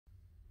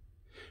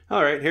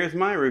Alright, here's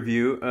my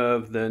review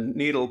of the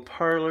Needle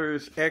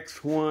Parlor's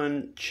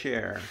X1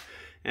 chair.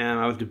 And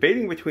I was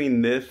debating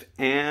between this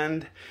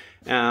and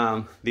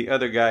the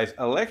other guy's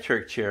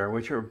electric chair,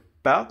 which are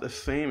about the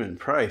same in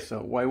price,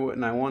 so why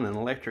wouldn't I want an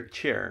electric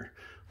chair?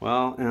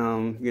 Well,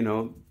 you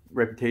know,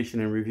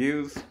 reputation and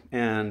reviews,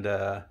 and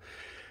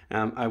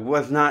I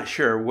was not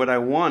sure what I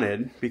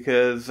wanted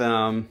because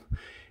the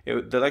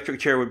electric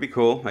chair would be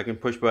cool. I can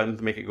push buttons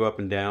to make it go up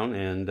and down,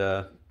 and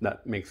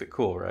that makes it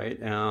cool, right?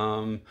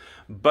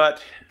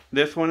 But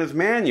this one is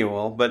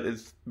manual, but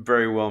it's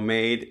very well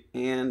made,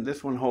 and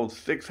this one holds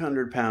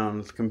 600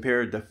 pounds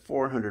compared to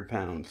 400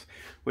 pounds,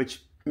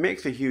 which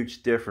makes a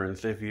huge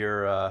difference if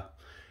you're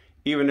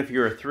even if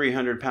you're a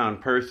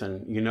 300-pound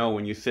person. You know,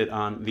 when you sit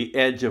on the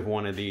edge of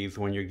one of these,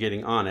 when you're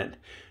getting on it,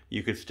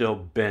 you could still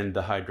bend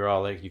the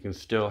hydraulic. You can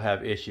still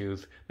have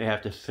issues. They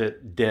have to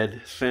sit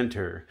dead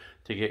center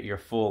to get your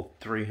full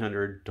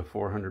 300 to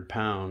 400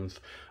 pounds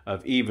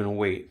of even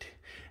weight.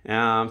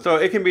 So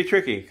it can be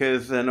tricky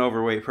because an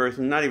overweight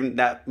person, not even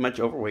that much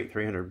overweight,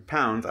 300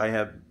 pounds, I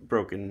have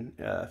broken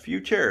a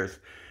few chairs.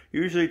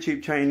 Usually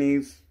cheap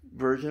Chinese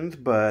versions,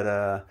 but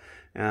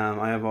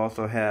I have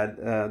also had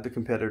the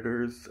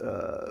competitors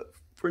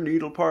for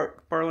Needle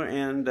Parlor,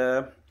 and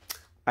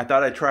I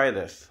thought I'd try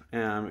this.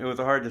 It was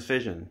a hard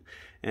decision,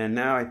 and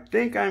now I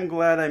think I'm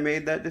glad I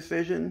made that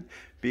decision,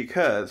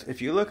 because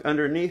if you look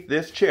underneath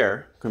this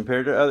chair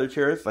compared to other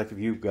chairs, like if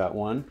you've got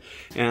one,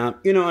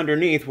 you know,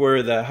 underneath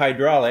where the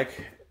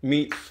hydraulic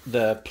meets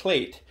the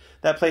plate,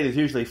 that plate is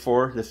usually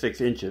 4 to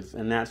 6 inches,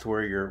 and that's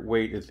where your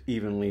weight is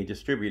evenly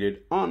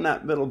distributed on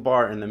that little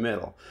bar in the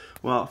middle.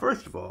 Well,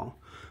 first of all,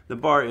 the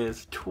bar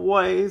is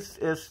twice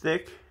as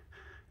thick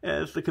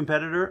as the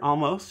competitor,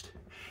 almost.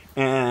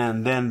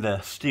 And then the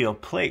steel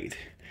plate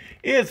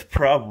is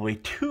probably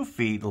 2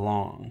 feet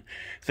long.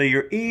 So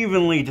you're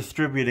evenly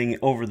distributing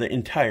over the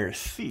entire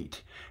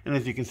seat. And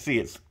as you can see,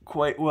 it's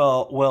quite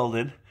well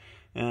welded.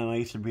 I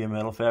used to be a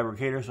metal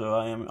fabricator, so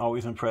I am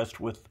always impressed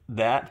with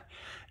that.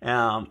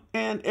 And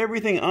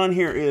everything on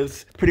here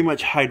is pretty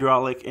much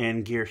hydraulic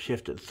and gear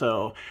shifted.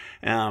 So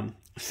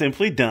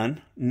simply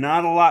done.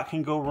 Not a lot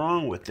can go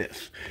wrong with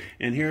this.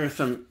 And here are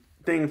some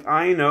things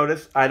I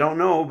noticed. I don't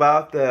know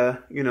about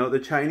the, you know, the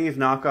Chinese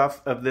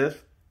knockoffs of this.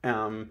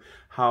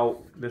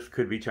 How this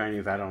could be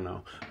Chinese, I don't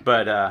know.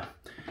 But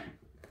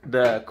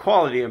the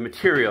quality of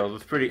materials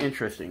is pretty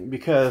interesting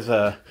because,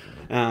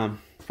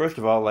 first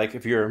of all, like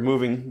if you're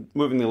moving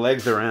the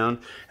legs around,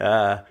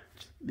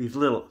 these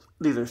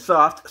are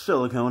soft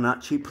silicone,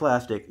 not cheap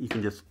plastic. You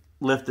can just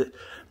lift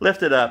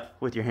it up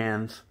with your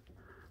hands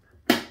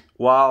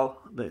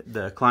while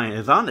the client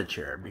is on the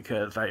chair,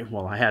 because I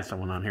had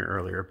someone on here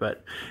earlier,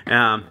 but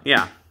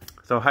yeah,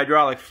 so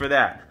hydraulics for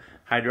that.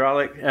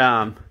 Hydraulic,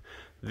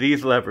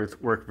 these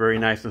levers work very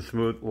nice and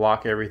smooth,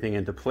 lock everything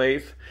into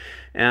place.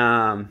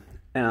 Let's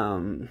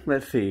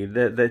see,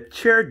 the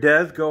chair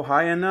does go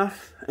high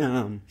enough.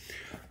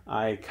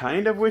 I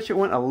kind of wish it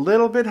went a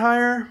little bit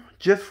higher,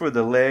 just for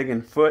the leg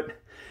and foot,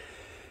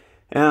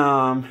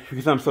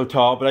 because I'm so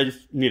tall, but I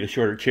just need a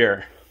shorter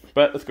chair.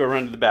 But let's go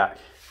around to the back.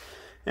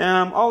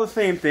 All the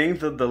same things,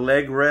 the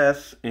leg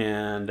rests,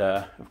 and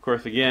of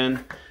course,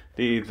 again,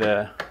 these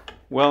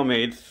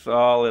well-made,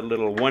 solid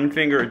little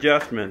one-finger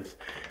adjustments.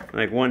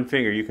 Like one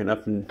finger, you can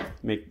up and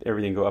make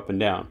everything go up and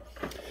down.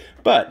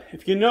 But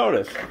if you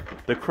notice,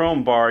 the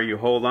chrome bar you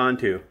hold on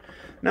to,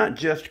 not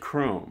just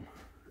chrome.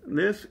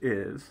 This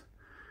is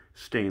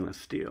stainless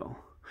steel.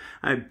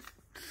 It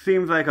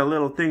seems like a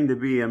little thing to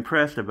be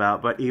impressed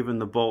about, but even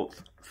the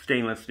bolts,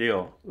 stainless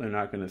steel. They're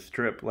not going to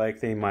strip like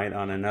they might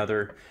on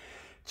another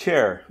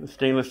chair. The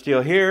stainless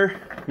steel here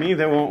means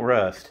it won't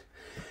rust.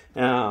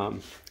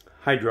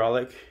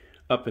 Hydraulic,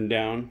 up and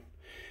down.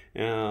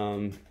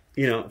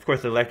 You know, of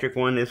course, the electric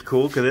one is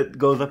cool because it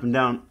goes up and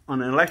down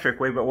on an electric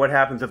way, but what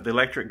happens if the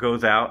electric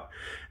goes out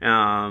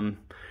and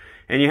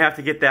you have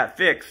to get that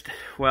fixed?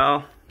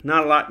 Well,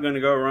 not a lot going to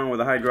go wrong with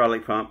a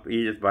hydraulic pump.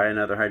 You just buy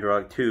another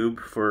hydraulic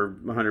tube for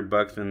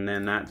 $100 and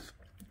then that's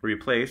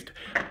replaced.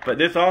 But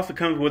this also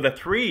comes with a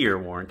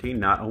 3-year warranty,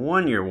 not a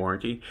 1-year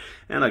warranty.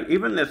 And look,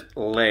 even this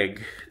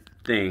leg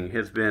thing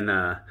has been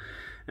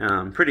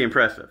pretty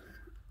impressive.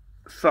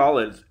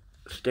 Solid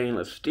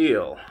stainless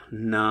steel,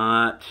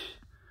 not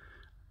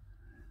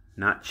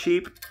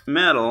cheap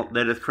metal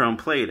that is chrome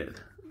plated.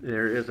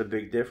 There is a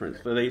big difference.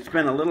 So they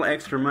spend a little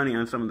extra money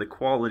on some of the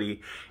quality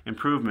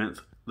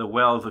improvements. The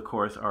welds, of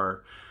course,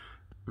 are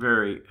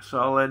very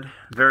solid,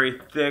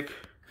 very thick.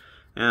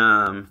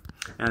 And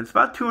it's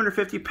about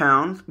 250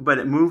 pounds, but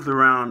it moves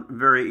around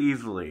very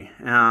easily.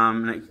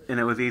 And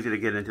it was easy to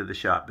get into the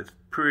shop. It's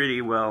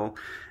pretty well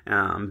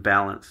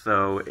balanced.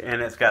 So,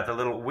 and it's got the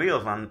little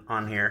wheels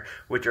on here,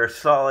 which are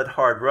solid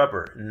hard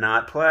rubber,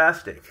 not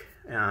plastic.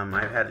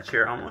 I've had a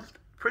chair almost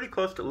pretty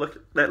close to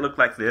that looked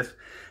like this.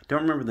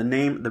 Don't remember the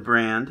name of the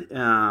brand,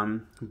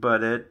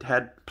 but it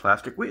had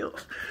plastic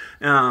wheels.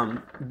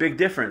 Big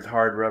difference,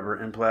 hard rubber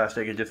and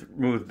plastic. It just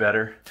moves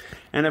better.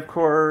 And of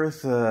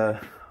course,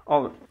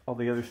 all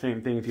the other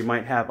same things you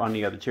might have on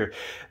the other chair.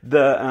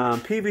 The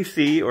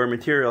PVC or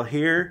material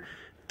here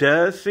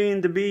does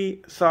seem to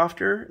be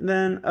softer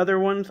than other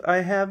ones I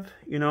have,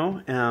 you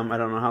know. I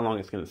don't know how long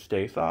it's going to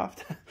stay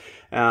soft.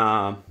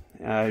 I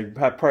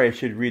probably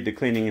should read the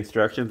cleaning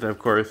instructions. Of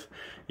course,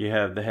 you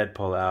have the head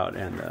pull out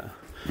and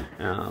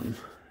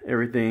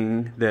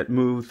everything that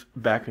moves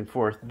back and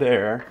forth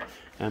there.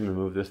 I'm going to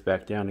move this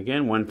back down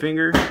again. One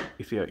finger.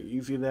 You see how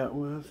easy that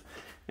was?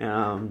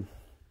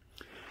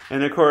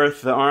 And of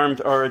course, the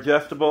arms are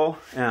adjustable.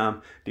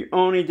 The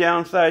only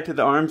downside to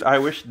the arms, I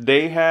wish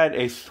they had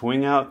a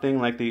swing out thing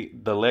like the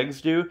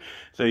legs do.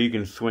 So you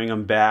can swing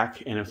them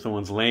back, and if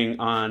someone's laying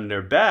on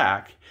their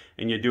back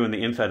and you're doing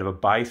the inside of a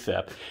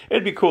bicep,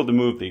 it'd be cool to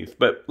move these.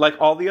 But like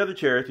all the other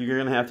chairs, you're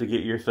going to have to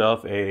get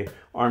yourself a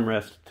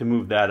armrest to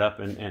move that up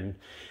and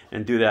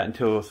do that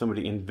until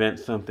somebody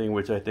invents something,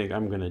 which I think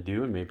I'm going to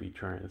do, and maybe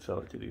try and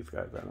sell it to these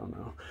guys. I don't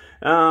know.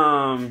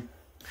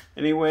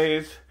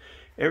 Anyways,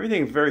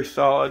 everything's very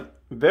solid,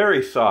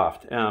 very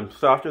soft,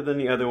 softer than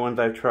the other ones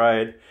I've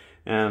tried.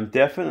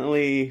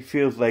 Definitely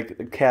feels like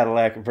the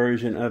Cadillac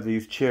version of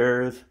these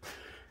chairs.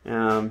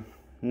 I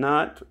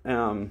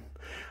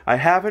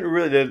haven't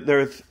really,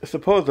 there's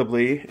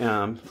supposedly,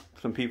 some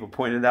people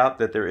pointed out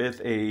that there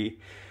is a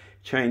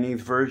Chinese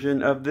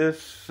version of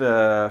this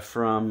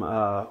from,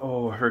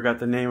 I forgot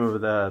the name of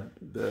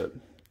the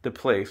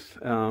place.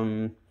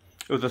 It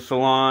was a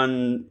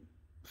salon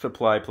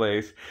supply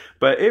place,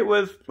 but it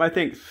was, I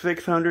think,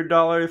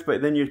 $600,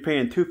 but then you're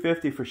paying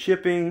 $250 for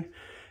shipping,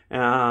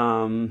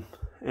 and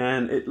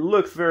it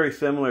looks very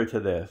similar to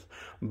this,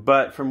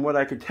 but from what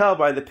I could tell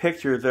by the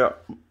pictures,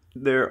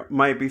 there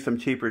might be some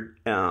cheaper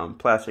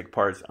plastic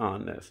parts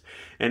on this.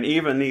 And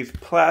even these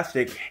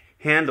plastic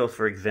handles,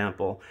 for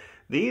example,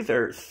 these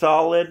are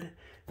solid,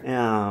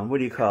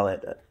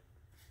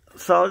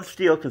 solid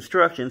steel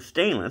construction,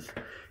 stainless,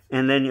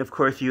 and then of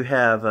course you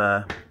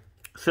have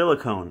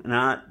silicone,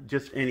 not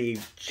just any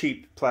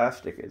cheap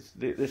plastic.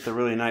 It's a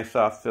really nice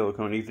soft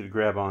silicone, easy to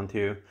grab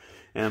onto,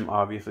 and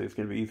obviously it's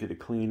going to be easy to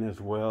clean as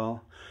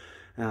well.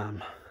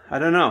 I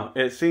don't know,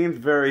 it seems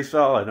very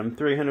solid. I'm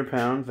 300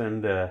 pounds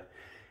and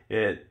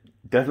it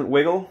doesn't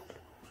wiggle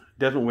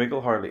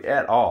hardly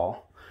at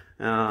all.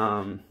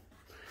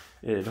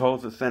 It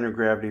holds the center of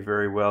gravity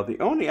very well. The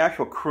only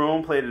actual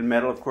chrome plated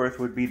metal, of course,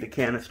 would be the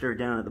canister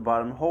down at the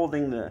bottom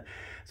holding the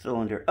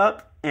cylinder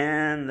up,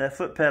 and the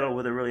foot pedal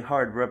with a really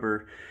hard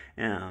rubber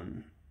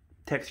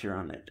texture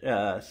on it.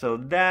 So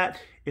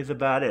that is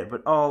about it,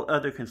 but all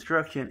other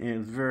construction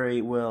is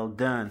very well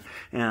done.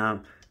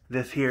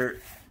 This here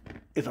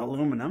is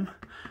aluminum,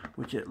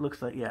 which it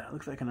looks like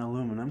an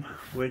aluminum,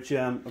 which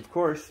of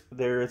course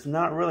there is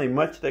not really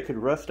much that could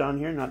rust on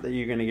here. Not that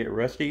you're going to get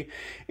rusty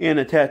in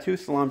a tattoo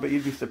salon, but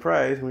you'd be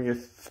surprised when you're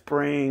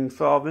spraying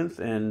solvents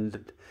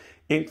and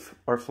inks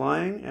are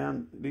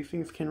flying, these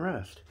things can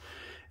rust.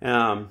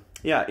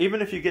 Yeah,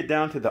 even if you get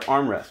down to the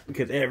armrest,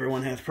 because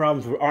everyone has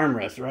problems with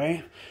armrests,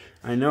 right?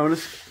 I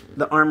noticed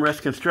the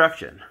armrest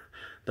construction.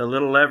 The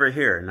little lever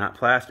here, not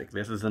plastic.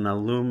 This is an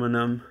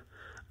aluminum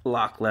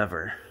lock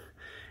lever.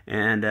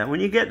 And when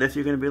you get this,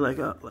 you're going to be like,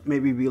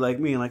 maybe be like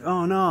me, like,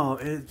 oh no,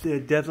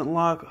 it doesn't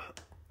lock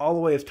all the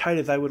way as tight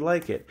as I would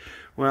like it.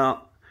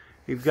 Well,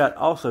 you've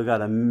also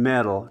got a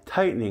metal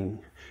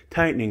tightening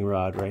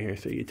rod right here.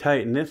 So you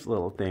tighten this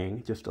little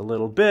thing just a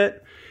little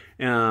bit,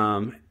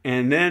 and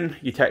then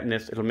you tighten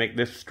this, it'll make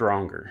this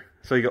stronger.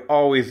 So you'll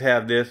always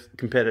have this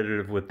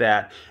competitive with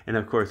that. And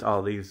of course,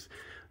 all these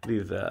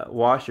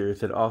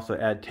washers that also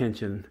add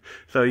tension.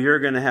 So you're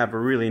going to have a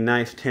really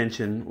nice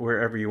tension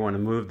wherever you want to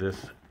move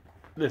this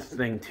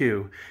thing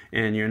too,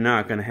 and you're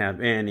not going to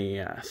have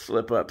any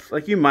slip-ups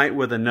like you might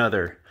with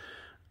another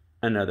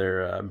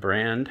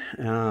brand.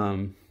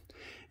 And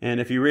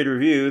if you read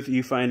reviews,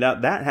 you find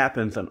out that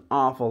happens an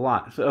awful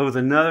lot. So it was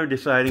another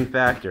deciding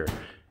factor.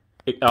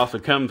 It also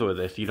comes with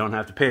this. You don't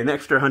have to pay an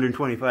extra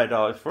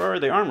 $125 for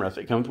the armrest.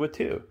 It comes with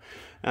two.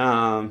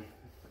 So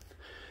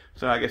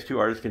I guess two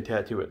artists can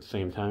tattoo at the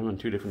same time on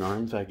two different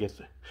arms. I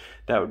guess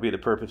that would be the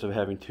purpose of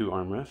having two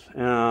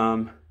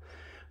armrests.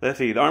 Let's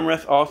see, the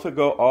armrests also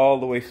go all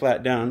the way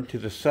flat down to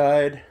the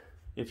side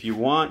if you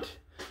want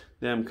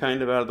them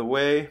kind of out of the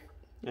way.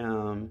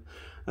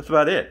 That's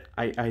about it.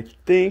 I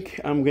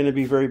think I'm going to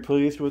be very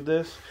pleased with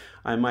this.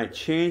 I might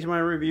change my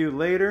review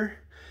later,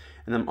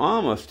 and I'm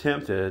almost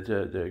tempted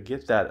to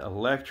get that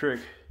electric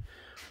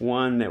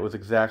one that was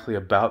exactly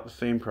about the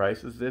same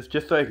price as this,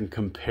 just so I can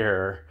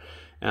compare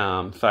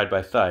side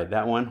by side.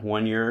 That one,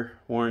 1 year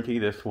warranty.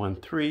 This one,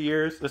 3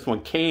 years. This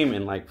one came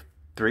in like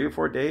 3 or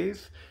 4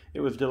 days. It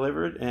was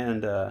delivered,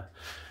 and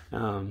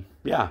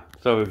yeah,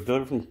 so it was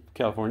delivered from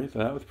California. So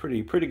that was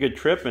pretty good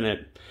trip, and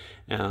it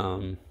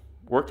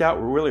worked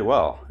out really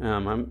well.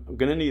 I'm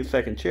gonna need a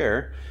second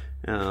chair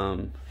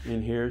in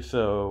here,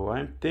 so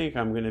I think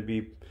I'm gonna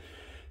be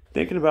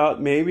thinking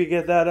about maybe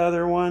get that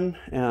other one,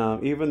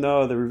 even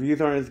though the reviews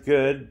aren't as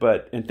good,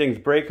 and things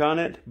break on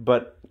it,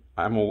 but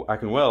I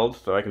can weld,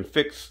 so I can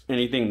fix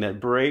anything that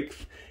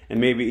breaks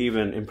and maybe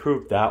even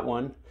improve that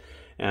one.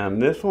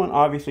 This one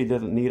obviously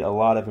doesn't need a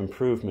lot of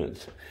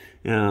improvements.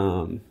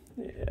 You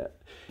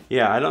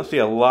yeah, I don't see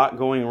a lot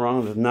going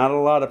wrong. There's not a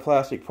lot of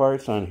plastic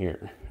parts on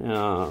here.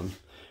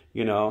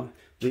 You know,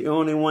 the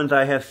only ones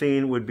I have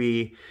seen would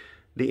be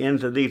the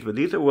ends of these, but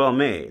these are well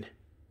made.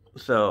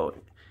 So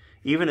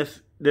even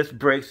if this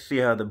breaks, see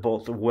how the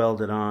bolts are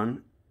welded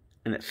on,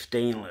 and it's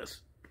stainless,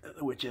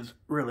 which is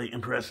really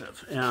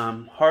impressive.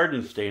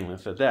 Hardened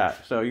stainless at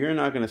that. So you're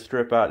not going to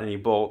strip out any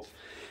bolts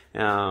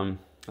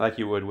like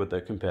you would with a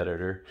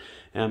competitor.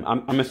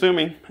 I'm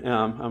assuming,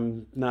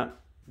 I'm not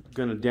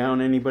going to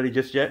down anybody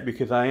just yet,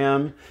 because I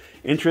am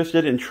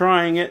interested in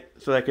trying it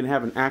so I can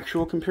have an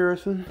actual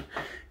comparison.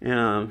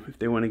 If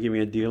they want to give me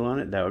a deal on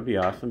it, that would be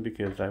awesome,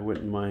 because I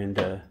wouldn't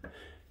mind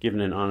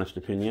giving an honest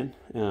opinion.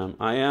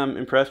 I am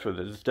impressed with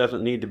it. This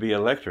doesn't need to be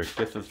electric.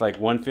 This is like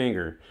one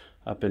finger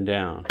up and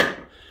down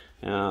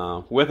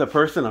with a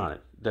person on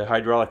it. The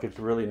hydraulic is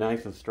really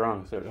nice and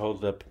strong, so it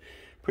holds up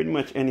pretty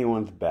much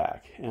anyone's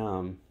back.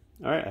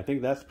 Alright, I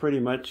think that's pretty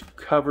much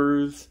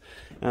covers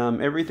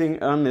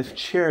everything on this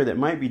chair that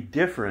might be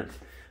different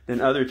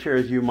than other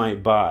chairs you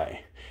might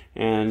buy.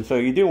 And so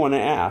you do want to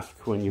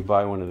ask when you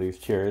buy one of these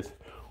chairs,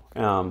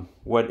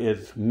 what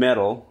is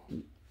metal,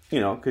 you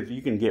know, because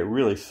you can get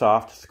really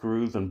soft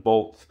screws and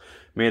bolts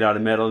made out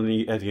of metal,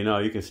 and as you know,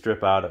 you can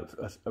strip out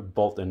a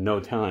bolt in no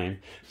time.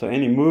 So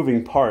any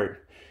moving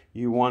part,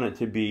 you want it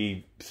to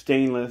be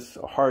stainless,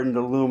 hardened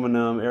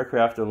aluminum,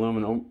 aircraft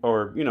aluminum,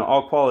 or, you know,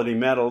 all quality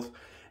metals.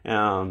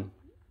 And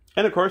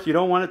of course, you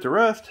don't want it to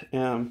rust.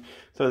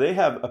 So they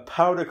have a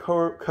powder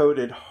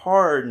coated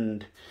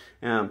hardened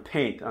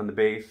paint on the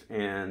base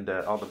and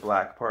all the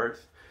black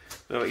parts.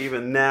 So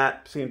even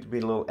that seems to be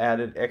a little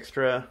added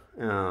extra.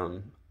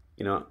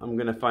 You know, I'm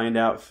going to find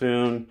out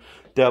soon.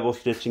 Double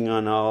stitching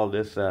on all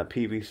this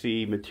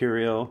PVC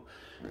material,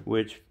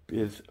 which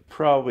is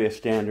probably a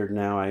standard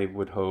now, I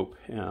would hope,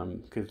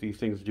 because these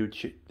things do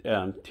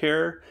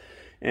tear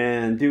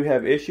and do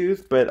have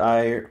issues. But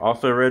I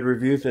also read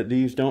reviews that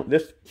these don't.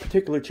 This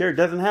particular chair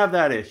doesn't have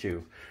that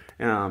issue,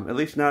 at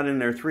least not in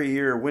their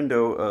 3-year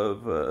window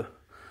of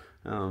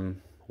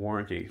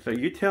warranty. So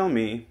you tell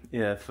me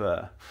if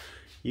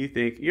you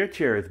think your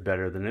chair is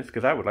better than this,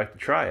 because I would like to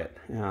try it.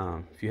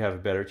 If you have a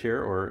better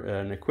chair or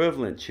an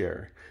equivalent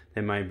chair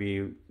that might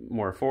be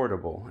more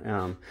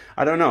affordable.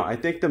 I don't know. I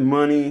think the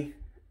money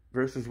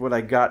versus what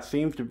I got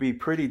seems to be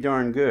pretty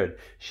darn good.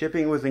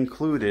 Shipping was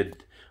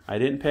included. I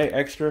didn't pay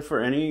extra for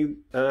any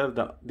of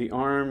the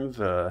arms.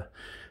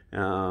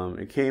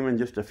 It came in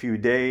just a few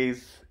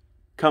days.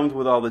 Comes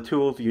with all the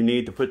tools you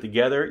need to put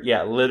together.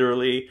 Yeah,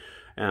 literally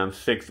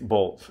 6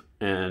 bolts,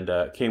 and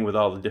came with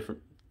all the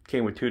different.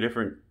 Came with 3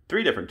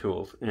 different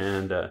tools,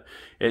 and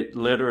it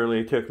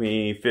literally took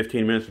me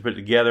 15 minutes to put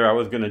together. I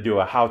was going to do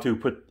a how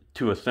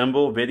to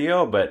assemble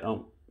video, but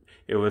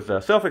it was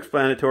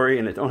self-explanatory,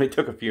 and it only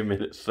took a few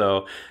minutes.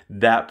 So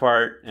that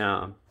part,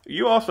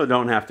 you also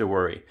don't have to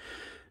worry.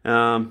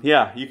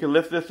 Yeah, you can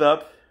lift this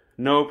up,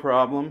 no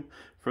problem,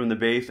 from the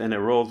base, and it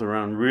rolls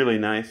around really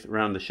nice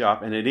around the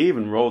shop, and it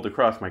even rolled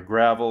across my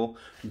gravel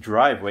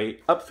driveway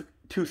up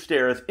 2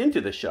 stairs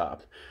into the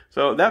shop.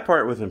 So that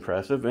part was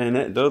impressive,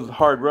 and those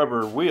hard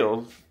rubber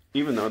wheels,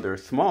 even though they're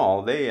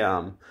small, they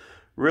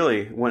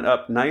really went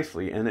up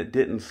nicely, and it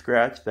didn't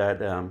scratch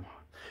that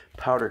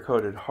powder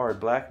coated hard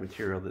black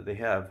material that they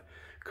have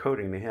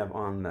coating they have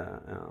on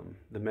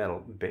the metal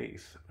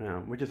base,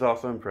 which is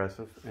also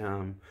impressive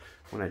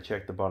when I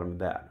check the bottom of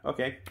that.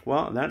 Okay,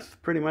 well, that's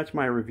pretty much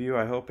my review.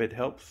 I hope it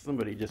helps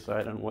somebody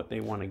decide on what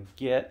they want to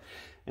get.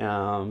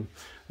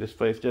 This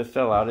place does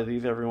sell out of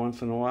these every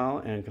once in a while,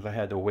 and because I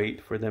had to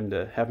wait for them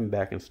to have them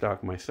back in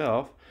stock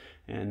myself,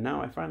 and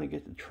now I finally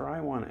get to try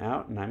one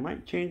out, and I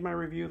might change my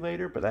review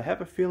later, but I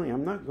have a feeling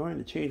I'm not going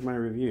to change my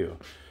review.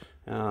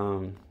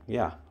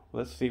 Yeah,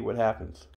 let's see what happens.